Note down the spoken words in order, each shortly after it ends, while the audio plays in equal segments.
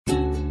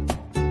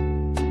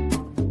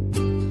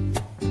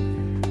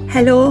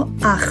Helo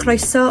a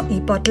chroeso i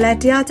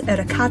bodlediad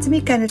yr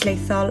Academi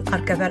Genedlaethol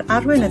ar gyfer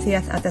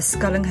arweinyddiaeth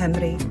addysgol yng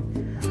Nghymru.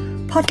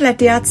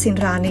 Podlediad sy'n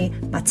rhannu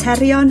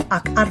materion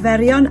ac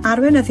arferion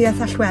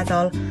arweinyddiaeth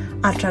allweddol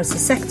ar draws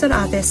y sector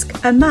addysg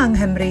yma yng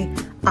Nghymru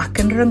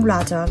ac yn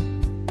ryngwladol.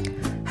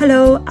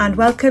 Hello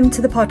and welcome to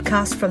the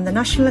podcast from the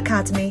National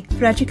Academy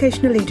for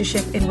Educational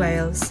Leadership in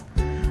Wales,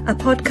 a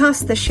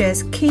podcast that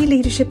shares key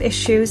leadership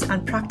issues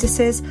and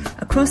practices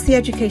across the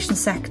education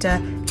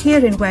sector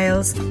here in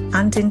Wales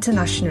and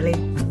internationally.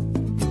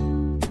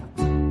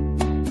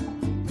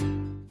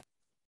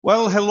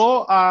 Well,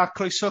 hello a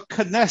croeso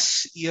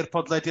cynnes i'r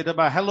podlediad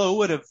yma.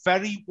 Hello and a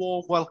very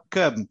warm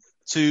welcome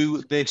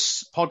to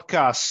this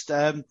podcast.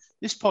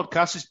 This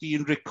podcast is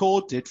being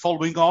recorded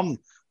following on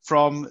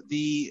from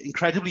the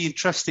incredibly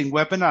interesting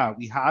webinar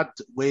we had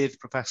with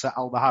Professor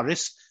Alma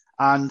Harris,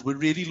 and we're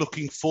really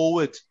looking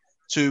forward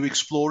to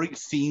exploring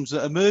themes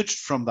that emerged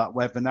from that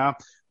webinar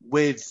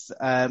with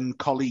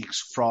colleagues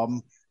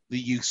from the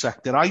youth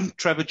sector. I'm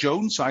Trevor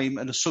Jones. I'm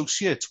an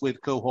associate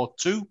with Cohort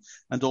 2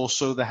 and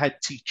also the head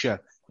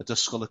teacher at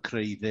Ysgol y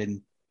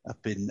Creuddyn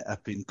up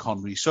in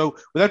Conwy. So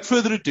without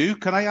further ado,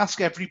 can I ask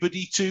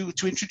everybody to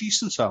introduce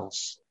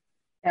themselves?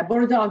 Yeah,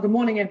 Bore da. Good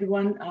morning,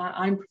 everyone.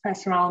 I'm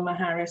Professor Alma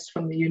Harris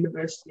from the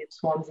University of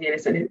Swansea.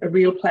 It's a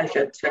real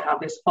pleasure to have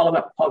this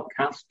follow-up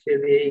podcast to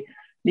the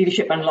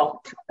Leadership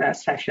Unlocked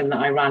session that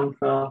I ran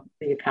for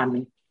the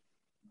Academy.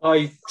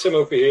 Hi, Tim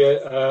Opie here,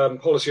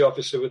 Policy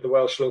Officer with the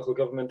Welsh Local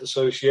Government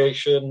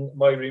Association.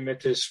 My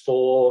remit is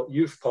for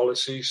youth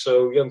policy,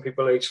 so young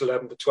people aged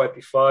 11 to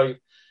 25.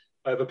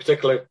 I have a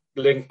particular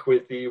link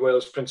with the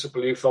Wales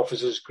Principal Youth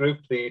Officers Group,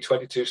 the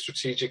 22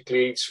 strategic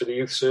leads for the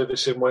youth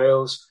service in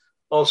Wales,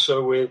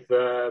 also with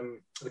the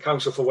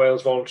Council for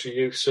Wales Voluntary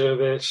Youth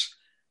Service,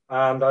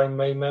 and I'm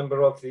a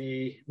member of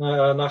the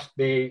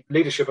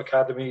Leadership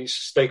Academy's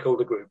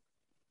stakeholder group.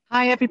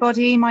 Hi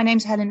everybody, my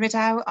name's Helen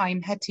Ridow.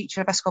 I'm head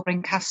teacher of Ysgol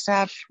Bryn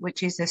Castell,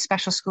 which is a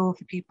special school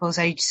for pupils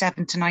aged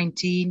 7 to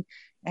 19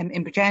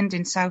 in Bridgend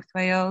in South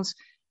Wales.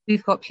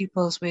 We've got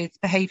pupils with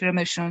behaviour,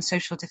 emotional and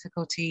social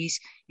difficulties,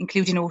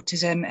 including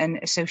autism and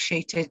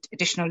associated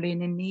additional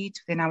learning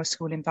needs within our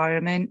school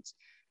environment.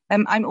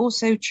 I'm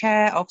also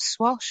chair of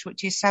SWASH,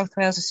 which is South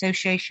Wales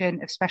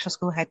Association of Special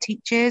School Head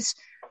Teachers,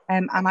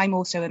 and I'm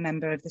also a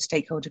member of the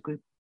stakeholder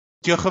group.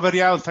 Diolch yn fawr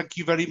iawn. Thank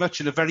you very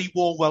much, and a very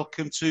warm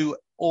welcome to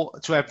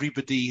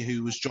everybody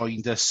who has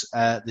joined us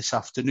this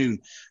afternoon.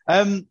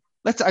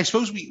 Let's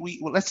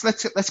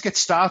get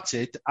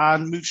started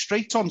and move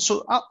straight on.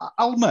 So,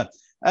 Alma,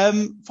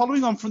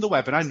 following on from the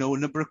webinar, I know a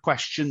number of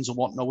questions and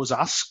whatnot was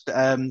asked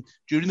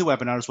during the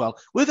webinar as well.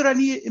 Were there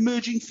any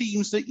emerging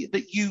themes that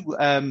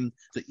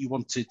you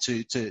wanted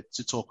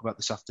to talk about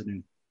this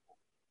afternoon?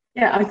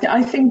 Yeah,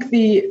 I think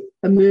the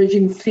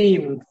emerging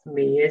theme for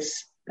me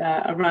is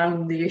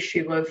around the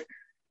issue of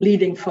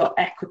leading for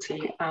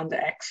equity and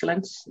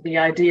excellence. The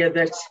idea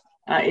that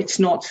it's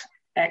not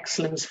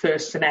excellence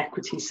first and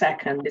equity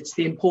second. It's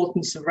the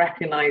importance of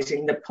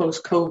recognising that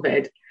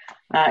post-COVID,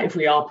 if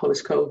we are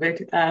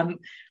post-COVID,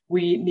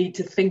 we need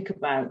to think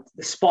about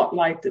the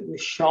spotlight that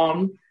was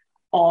shone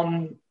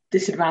on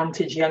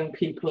disadvantaged young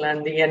people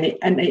and the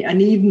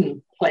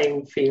uneven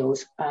playing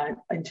field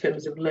in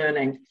terms of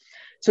learning.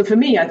 So for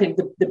me, I think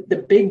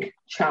the big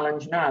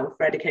challenge now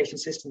for education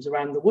systems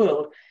around the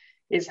world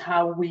is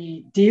how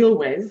we deal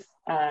with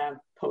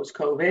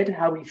post-COVID,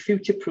 how we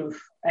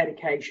future-proof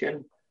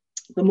education,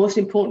 but most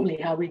importantly,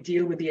 how we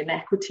deal with the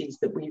inequities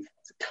that we've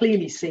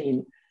clearly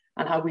seen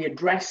and how we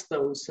address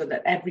those so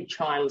that every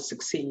child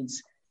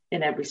succeeds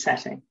in every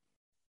setting.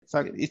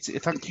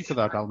 Thank you for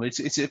that, Alma.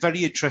 It's a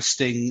very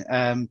interesting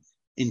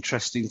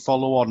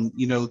follow-on.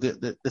 You know,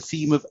 the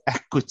theme of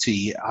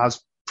equity has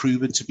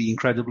proven to be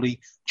incredibly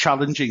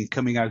challenging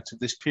coming out of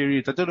this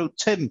period. I don't know,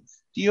 Tim,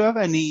 do you have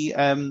any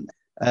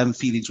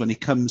feelings when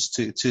it comes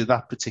to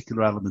that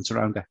particular element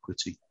around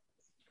equity?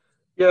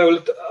 Yeah,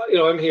 well,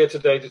 I'm here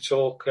today to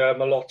talk a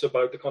lot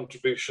about the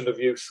contribution of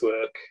youth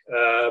work.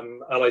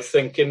 And I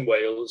think in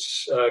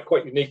Wales,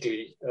 quite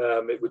uniquely,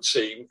 it would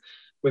seem,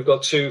 we've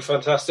got two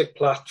fantastic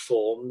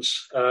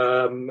platforms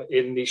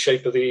in the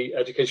shape of the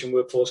Education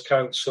Workforce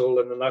Council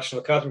and the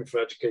National Academy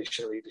for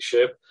Education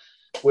Leadership,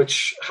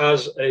 which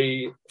has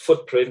a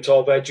footprint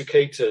of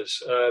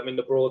educators in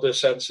the broader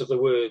sense of the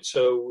word.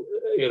 So,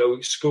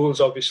 schools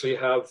obviously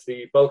have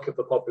the bulk of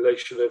the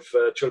population of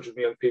children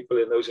and young people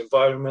in those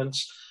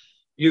environments.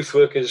 Youth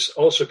workers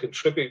also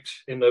contribute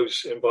in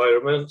those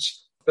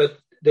environments, but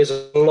there's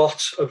a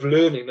lot of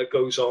learning that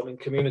goes on in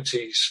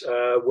communities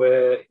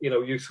where,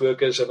 youth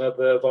workers and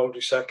other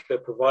voluntary sector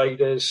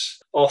providers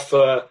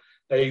offer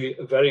a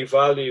very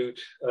valued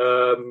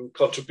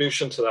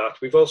contribution to that.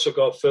 We've also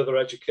got further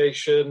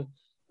education,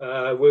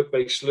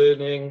 work-based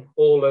learning,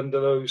 all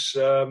under those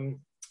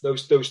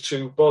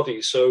two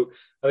bodies. So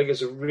I think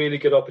there's a really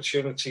good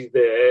opportunity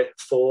there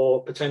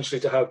for potentially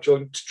to have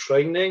joint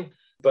training,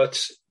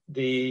 but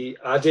the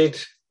added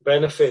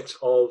benefit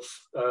of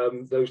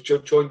those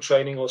joint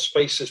training or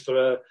spaces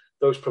for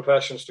those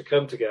professions to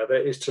come together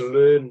is to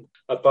learn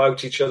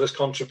about each other's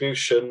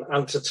contribution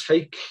and to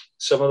take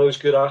some of those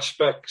good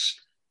aspects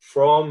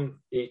from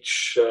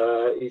each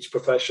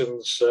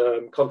profession's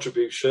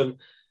contribution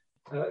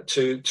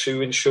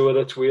to ensure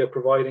that we are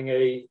providing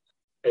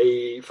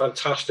a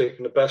fantastic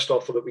and the best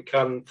offer that we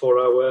can for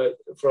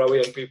our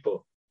young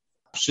people.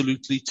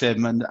 Absolutely,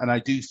 Tim. And I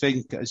do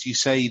think, as you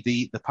say,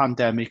 the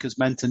pandemic has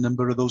meant a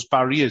number of those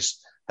barriers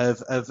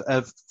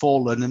have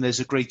fallen, and there's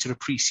a greater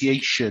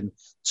appreciation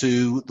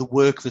to the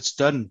work that's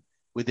done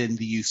within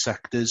the youth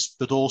sectors,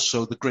 but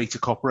also the greater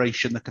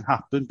cooperation that can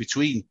happen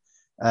between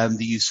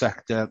the youth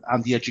sector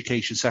and the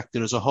education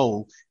sector as a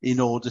whole in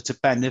order to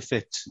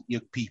benefit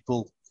young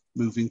people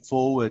moving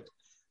forward.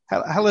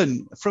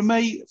 Helen, from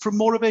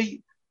more of a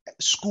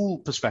school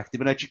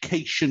perspective, an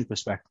education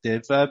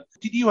perspective,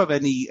 did you have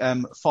any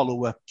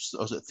follow-ups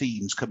or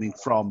themes coming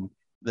from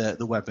the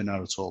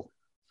webinar at all?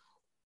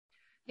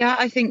 Yeah,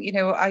 I think,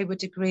 I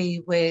would agree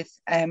with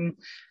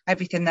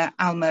everything that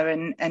Alma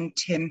and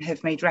Tim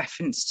have made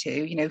reference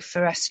to.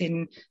 For us,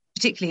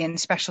 particularly in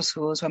special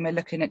schools, when we're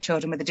looking at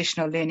children with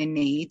additional learning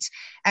needs,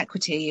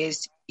 equity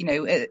is,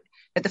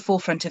 at the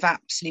forefront of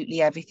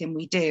absolutely everything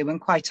we do. And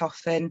quite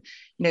often,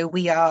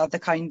 we are the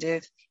kind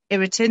of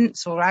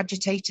irritants or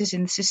agitators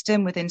in the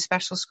system within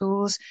special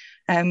schools,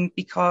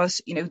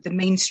 because, the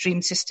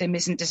mainstream system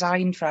isn't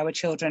designed for our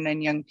children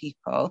and young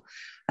people.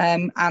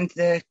 And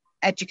the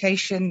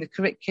education, the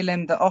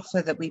curriculum, the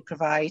offer that we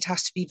provide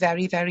has to be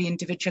very, very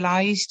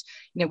individualised.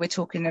 We're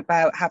talking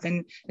about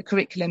having a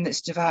curriculum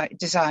that's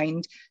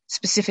designed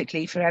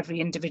specifically for every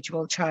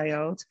individual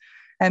child.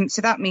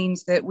 So that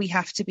means that we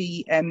have to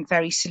be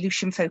very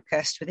solution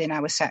focused within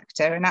our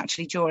sector. And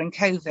actually during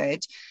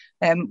COVID,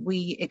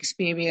 we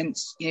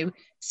experienced,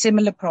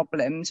 similar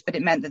problems, but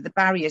it meant that the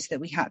barriers that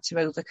we had to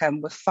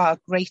overcome were far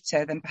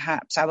greater than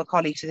perhaps our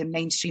colleagues within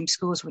mainstream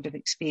schools would have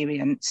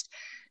experienced.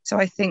 So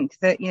I think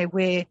that,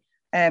 we're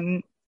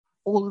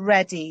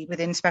already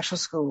within special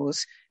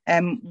schools,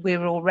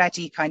 we're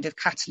already kind of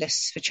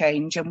catalysts for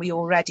change, and we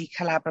already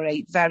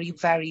collaborate very,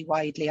 very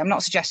widely. I'm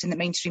not suggesting that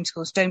mainstream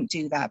schools don't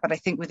do that, but I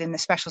think within the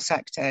special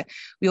sector,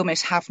 we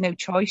almost have no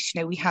choice.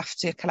 We have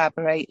to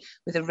collaborate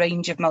with a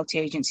range of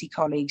multi-agency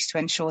colleagues to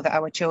ensure that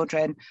our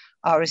children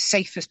are as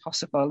safe as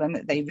possible and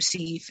that they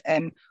receive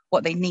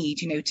what they need,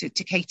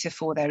 to cater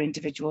for their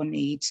individual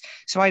needs.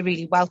 So I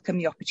really welcome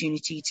the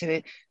opportunity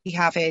to be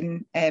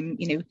having,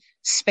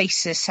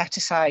 spaces set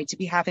aside, to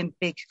be having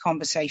big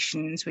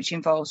conversations, which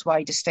involves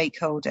wider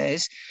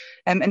stakeholders,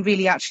 and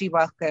really actually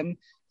welcome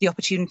the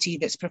opportunity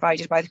that's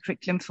provided by the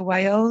Curriculum for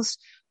Wales,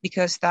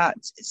 because that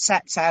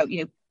sets out,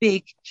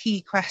 big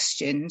key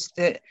questions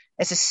that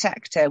as a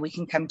sector we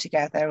can come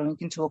together and we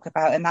can talk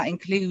about, and that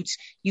includes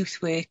youth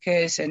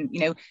workers and,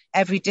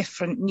 every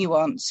different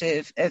nuance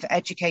of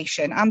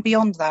education. And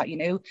beyond that,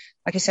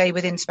 like I say,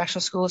 within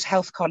special schools,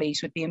 health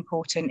colleagues would be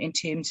important in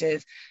terms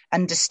of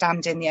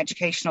understanding the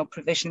educational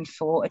provision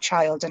for a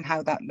child and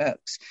how that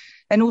looks.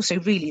 And also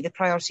really the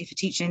priority for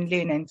teaching and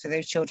learning for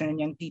those children and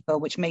young people,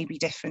 which may be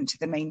different to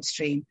the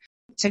mainstream.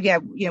 So yeah,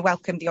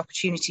 welcome the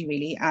opportunity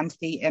really, and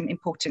the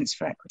importance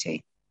for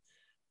equity.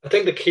 I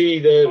think the key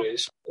there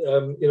is,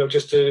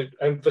 just to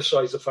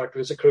emphasise the fact that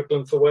it's a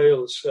curriculum for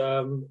Wales,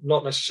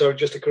 not necessarily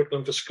just a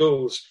curriculum for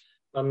schools.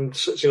 And,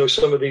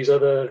 some of these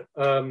other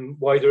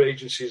wider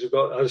agencies have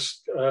got, as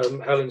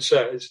Helen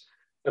says,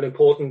 an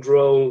important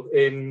role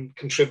in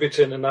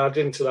contributing and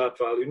adding to that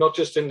value, not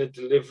just in the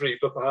delivery,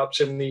 but perhaps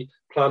in the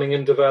planning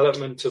and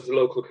development of the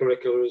local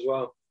curricula as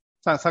well.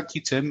 Thank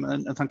you, Tim,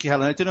 and thank you,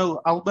 Helen. I don't know,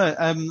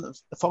 Alma,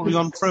 following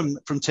on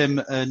from Tim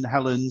and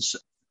Helen's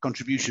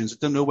contributions, I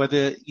don't know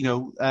whether,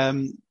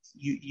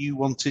 you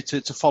wanted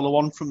to follow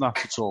on from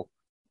that at all.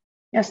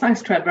 Yes,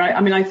 thanks, Trevor.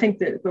 I think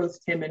that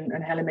both Tim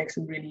and Helen make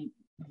some really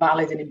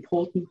valid and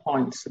important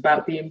points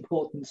about the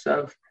importance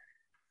of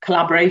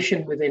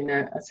collaboration within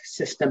a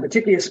system,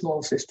 particularly a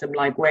small system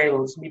like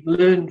Wales. We've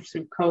learned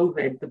through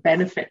COVID the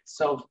benefits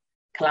of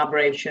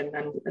collaboration,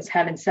 and as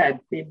Helen said,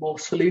 being more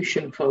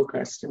solution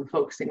focused and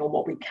focusing on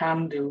what we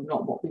can do,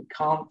 not what we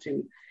can't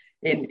do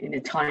in a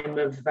time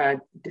of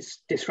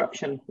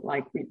disruption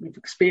like we've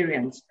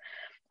experienced.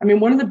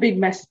 One of the big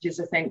messages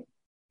I think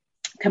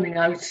coming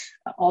out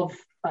of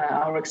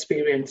our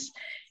experience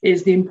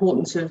is the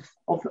importance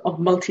of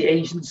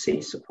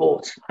multi-agency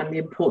support and the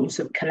importance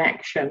of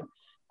connection.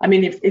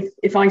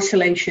 If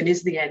isolation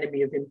is the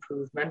enemy of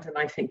improvement, and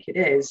I think it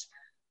is,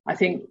 I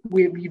think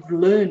we've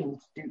learned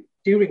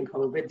during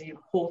COVID the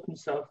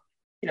importance of,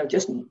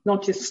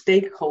 not just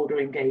stakeholder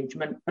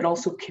engagement, but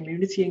also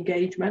community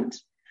engagement.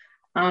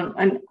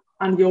 And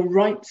you're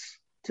right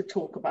to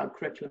talk about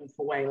Curriculum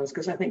for Wales,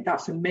 because I think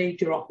that's a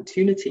major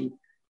opportunity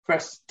for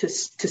us to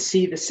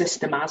see the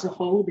system as a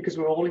whole, because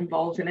we're all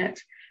involved in it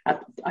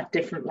at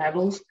different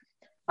levels,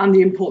 and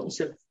the importance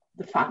of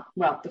the fact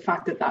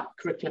that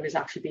curriculum is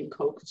actually being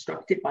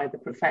co-constructed by the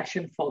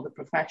profession for the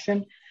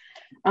profession.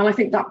 And I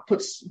think that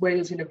puts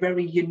Wales in a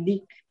very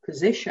unique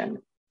position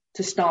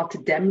to start to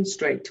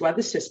demonstrate to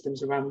other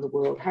systems around the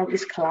world how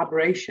this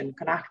collaboration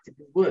can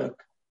actively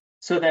work,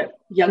 so that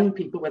young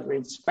people, whether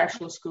in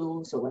special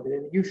schools or whether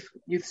in the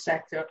youth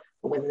sector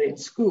or whether they're in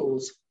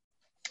schools,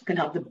 can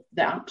have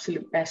the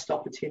absolute best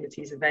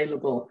opportunities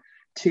available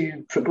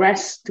to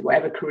progress to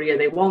whatever career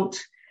they want.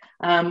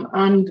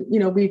 And, you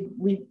know,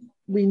 we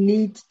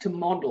need to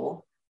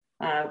model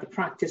the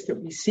practice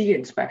that we see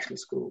in special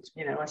schools.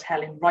 You know, as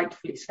Helen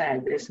rightfully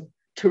said, there's some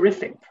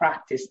terrific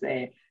practice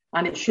there,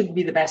 and it shouldn't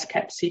be the best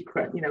kept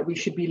secret. You know, we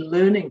should be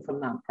learning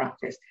from that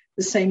practice.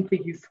 The same for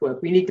youth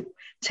work. We need to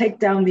take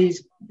down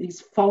these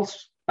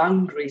false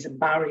boundaries and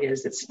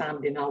barriers that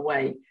stand in our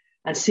way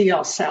and see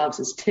ourselves,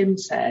 as Tim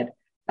said,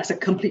 as a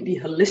completely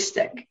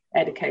holistic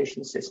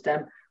education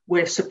system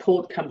where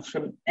support comes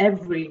from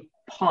every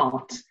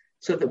part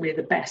so that we're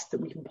the best that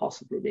we can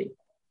possibly be.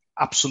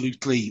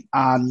 Absolutely.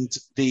 And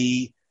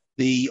the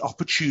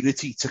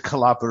opportunity to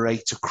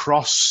collaborate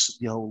across,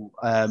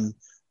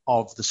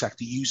 of the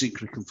sector using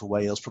Curriculum for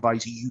Wales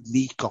provides a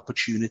unique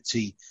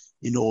opportunity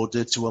in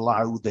order to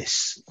allow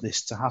this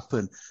to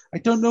happen. I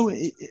don't know,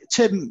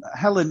 Tim,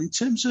 Helen, in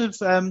terms of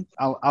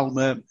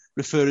Alma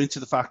referring to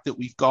the fact that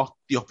we've got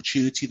the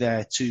opportunity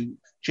there to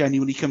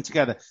genuinely come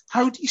together,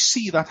 how do you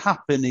see that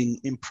happening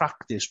in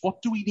practice?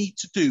 What do we need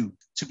to do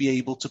to be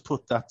able to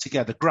put that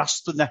together,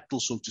 grasp the nettle,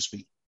 so to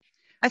speak?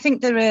 I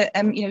think there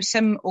are,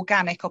 some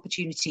organic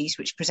opportunities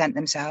which present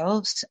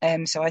themselves.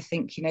 So I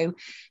think,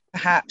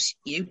 perhaps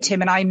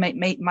Tim and I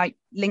might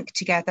link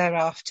together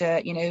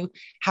after,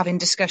 having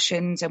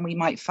discussions, and we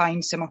might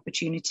find some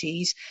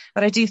opportunities.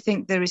 But I do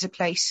think there is a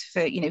place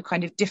for,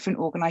 kind of different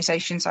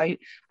organisations. I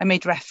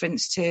made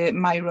reference to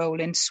my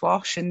role in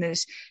SWASH, and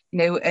there's,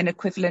 an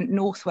equivalent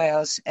North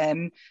Wales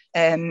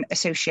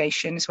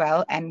association as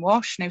well,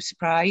 NWASH, no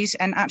surprise.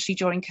 And actually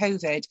during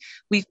COVID,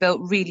 we've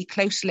built really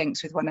close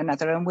links with one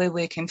another, and we're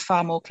working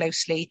far more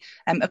closely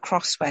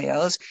across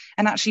Wales.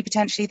 And actually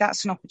potentially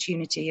that's an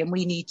opportunity, and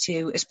we need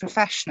to, as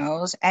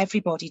professionals,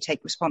 everybody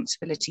take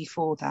responsibility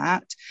for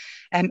that,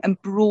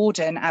 and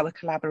broaden our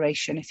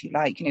collaboration, if you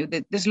like.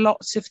 There's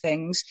lots of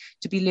things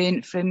to be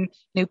learned from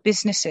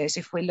businesses.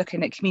 If we're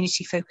looking at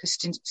community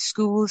focused in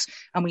schools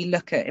and we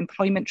look at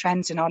employment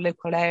trends in our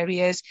local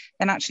areas,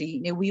 then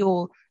actually we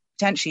all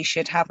potentially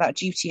should have that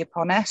duty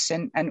upon us,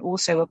 and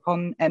also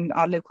upon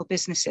our local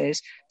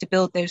businesses, to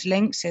build those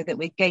links so that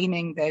we're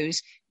gaining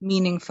those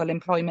meaningful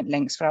employment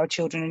links for our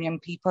children and young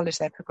people as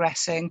they're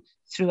progressing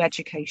through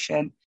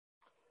education.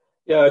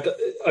 Yeah,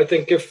 I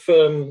think if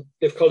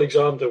colleagues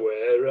aren't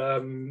aware,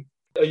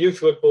 a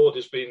youth work board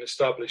has been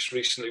established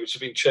recently, which has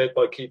been chaired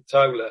by Keith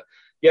Towler.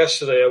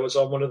 Yesterday, I was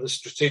on one of the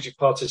strategic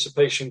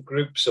participation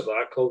groups of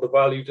that, called the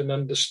Valued and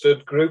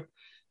Understood Group,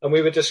 and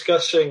we were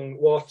discussing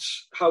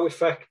how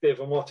effective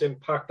and what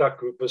impact that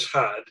group has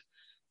had.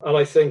 And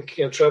I think,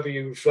 Trevor,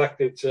 you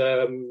reflected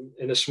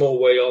in a small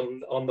way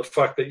on the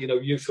fact that,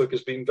 youth work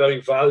has been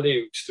very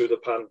valued through the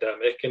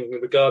pandemic in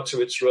regard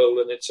to its role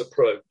and its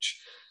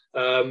approach.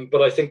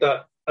 But I think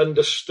that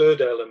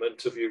understood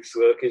element of youth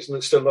work is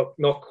still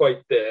not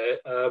quite there.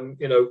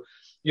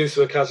 Youth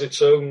work has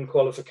its own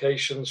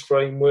qualifications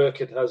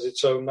framework. It has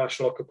its own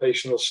national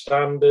occupational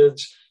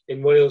standards.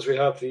 In Wales, we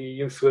have the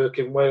Youth Work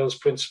in Wales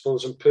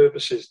Principles and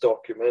Purposes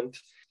document.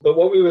 But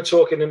what we were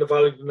talking in the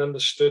Valued and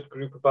Understood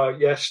group about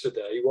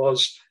yesterday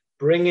was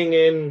bringing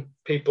in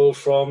people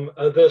from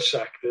other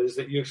sectors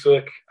that youth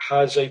work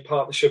has a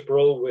partnership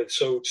role with.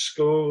 So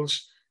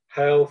schools,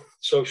 health,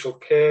 social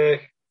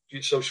care,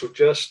 social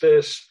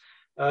justice,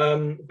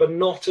 but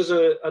not as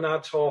an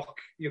ad hoc,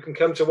 you can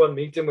come to one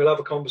meeting, we'll have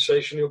a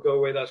conversation, you'll go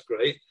away, that's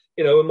great.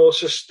 A more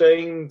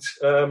sustained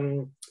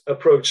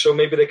approach. So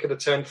maybe they could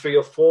attend 3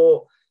 or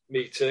 4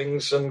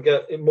 meetings and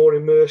get more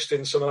immersed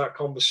in some of that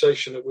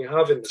conversation that we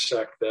have in the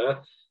sector.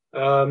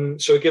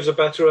 So it gives a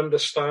better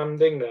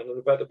understanding then, and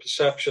a better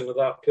perception of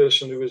that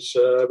person who is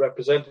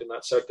representing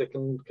that sector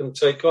can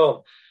take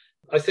on.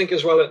 I think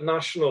as well at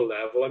national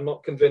level, I'm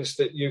not convinced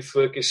that youth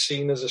work is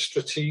seen as a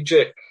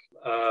strategic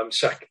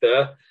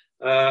sector.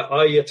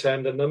 I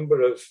attend a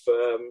number of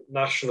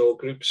national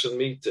groups and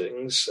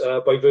meetings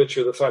by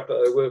virtue of the fact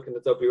that I work in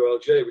the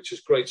WLJ, which is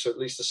great, so at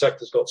least the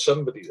sector's got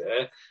somebody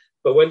there.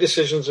 But when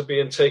decisions are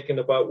being taken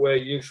about where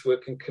youth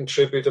work can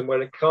contribute and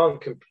where it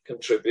can't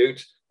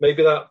contribute,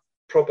 maybe that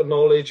proper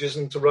knowledge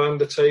isn't around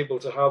the table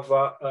to have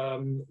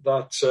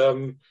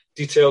that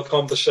detailed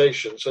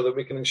conversation so that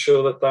we can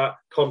ensure that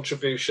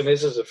contribution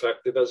is as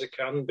effective as it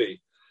can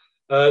be.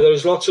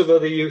 There's lots of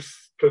other youth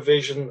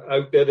provision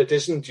out there that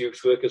isn't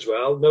youth work as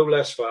well, no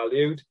less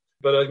valued.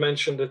 But I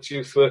mentioned that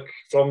youth work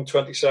from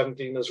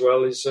 2017 as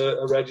well is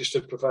a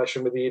registered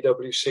profession with the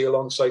EWC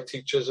alongside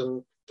teachers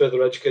and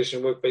further education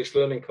and work-based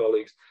learning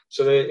colleagues.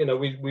 So,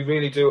 we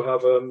really do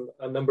have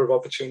a number of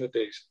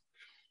opportunities.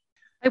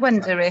 I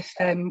wonder if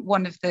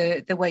one of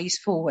the ways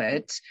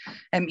forward,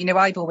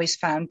 I've always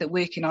found that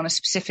working on a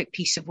specific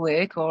piece of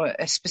work or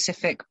a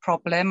specific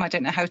problem, I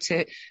don't know how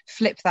to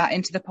flip that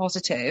into the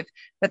positive,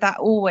 but that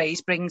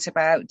always brings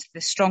about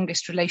the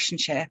strongest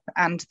relationship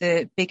and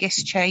the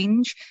biggest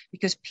change,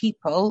 because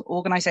people,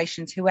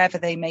 organisations, whoever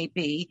they may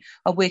be,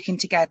 are working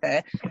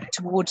together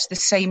towards the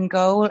same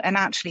goal. And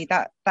actually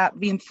that that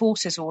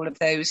reinforces all of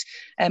those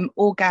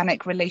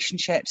organic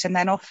relationships, and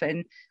then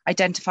often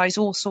identifies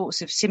all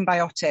sorts of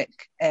symbiotic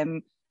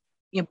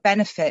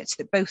benefits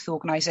that both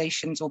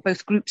organisations or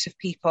both groups of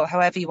people,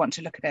 however you want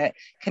to look at it,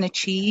 can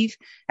achieve.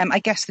 I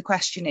guess the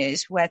question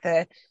is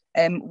whether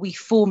we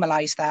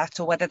formalise that,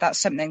 or whether that's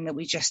something that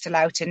we just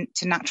allow to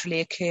naturally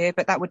occur.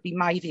 But that would be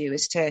my view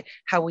as to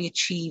how we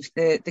achieve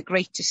the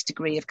greatest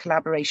degree of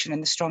collaboration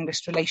and the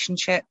strongest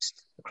relationships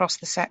across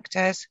the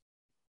sectors.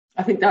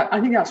 I think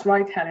that's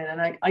right, Helen.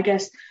 And I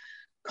guess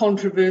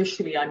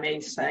controversially, I may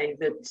say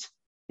that,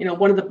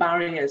 one of the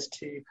barriers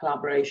to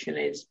collaboration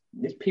is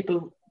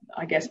people,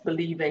 I guess,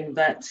 believing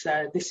that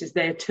this is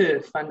their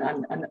turf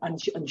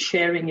and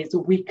sharing is a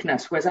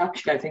weakness, whereas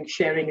actually I think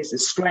sharing is a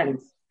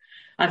strength.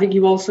 I think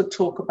you also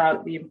talk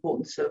about the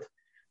importance of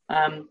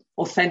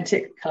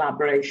authentic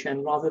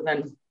collaboration rather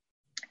than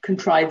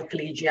contrived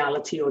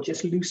collegiality or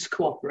just loose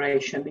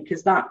cooperation,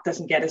 because that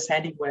doesn't get us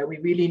anywhere. We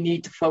really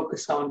need to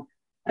focus on,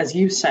 as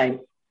you say,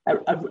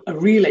 a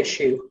real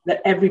issue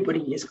that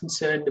everybody is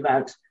concerned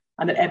about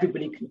and that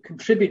everybody can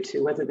contribute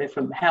to, whether they're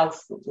from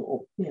health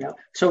or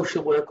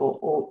social work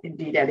or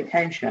indeed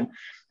education.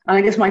 And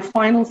I guess my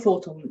final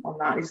thought on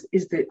that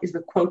is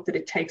the quote that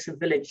it takes a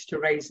village to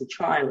raise a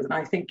child. And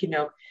I think,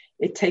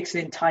 it takes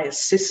an entire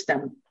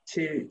system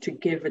to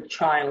give a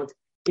child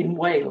in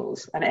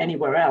Wales and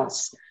anywhere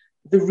else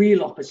the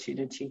real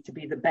opportunity to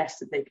be the best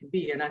that they can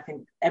be. And I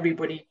think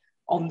everybody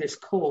on this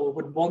call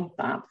would want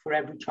that for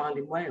every child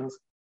in Wales.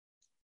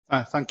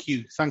 Thank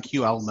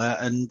you, Alma.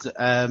 And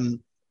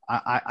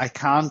I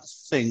can't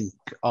think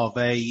of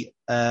a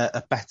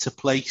better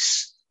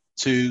place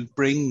to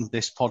bring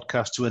this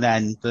podcast to an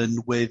end than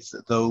with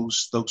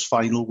those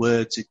final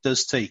words. It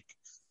does take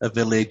a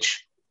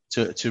village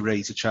to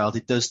raise a child.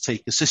 It does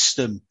take a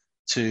system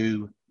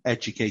to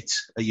educate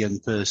a young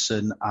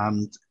person,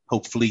 and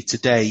hopefully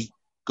today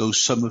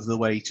goes some of the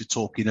way to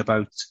talking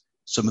about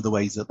some of the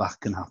ways that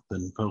can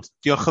happen. Diolch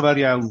yn fawr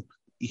iawn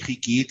I chi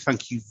gyd.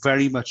 Thank you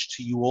very much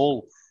to you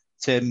all,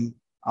 Tim,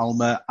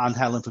 Alma and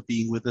Helen, for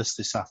being with us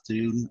this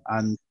afternoon,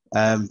 and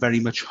very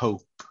much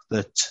hope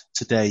that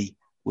today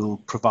will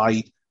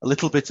provide a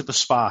little bit of a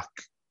spark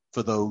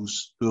for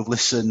those who have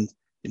listened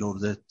in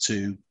order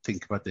to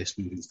think about this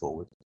moving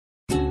forward.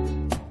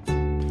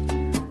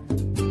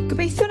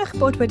 Gobeithiwn eich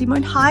bod wedi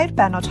mwynhau'r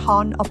bennod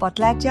hon o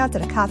bodlediad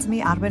yr Academi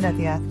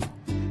Arweinyddiaeth.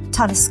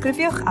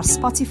 Tanysgrifiwch ar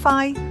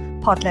Spotify,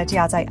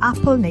 podlediadau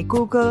Apple neu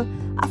Google,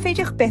 a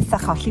pheidiwch byth â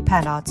cholli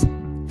pennod.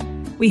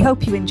 We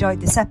hope you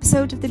enjoyed this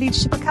episode of the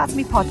Leadership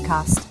Academy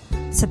podcast.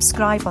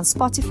 Subscribe on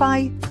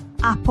Spotify,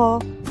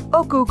 Apple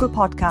or Google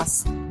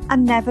Podcasts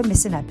and never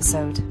miss an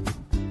episode.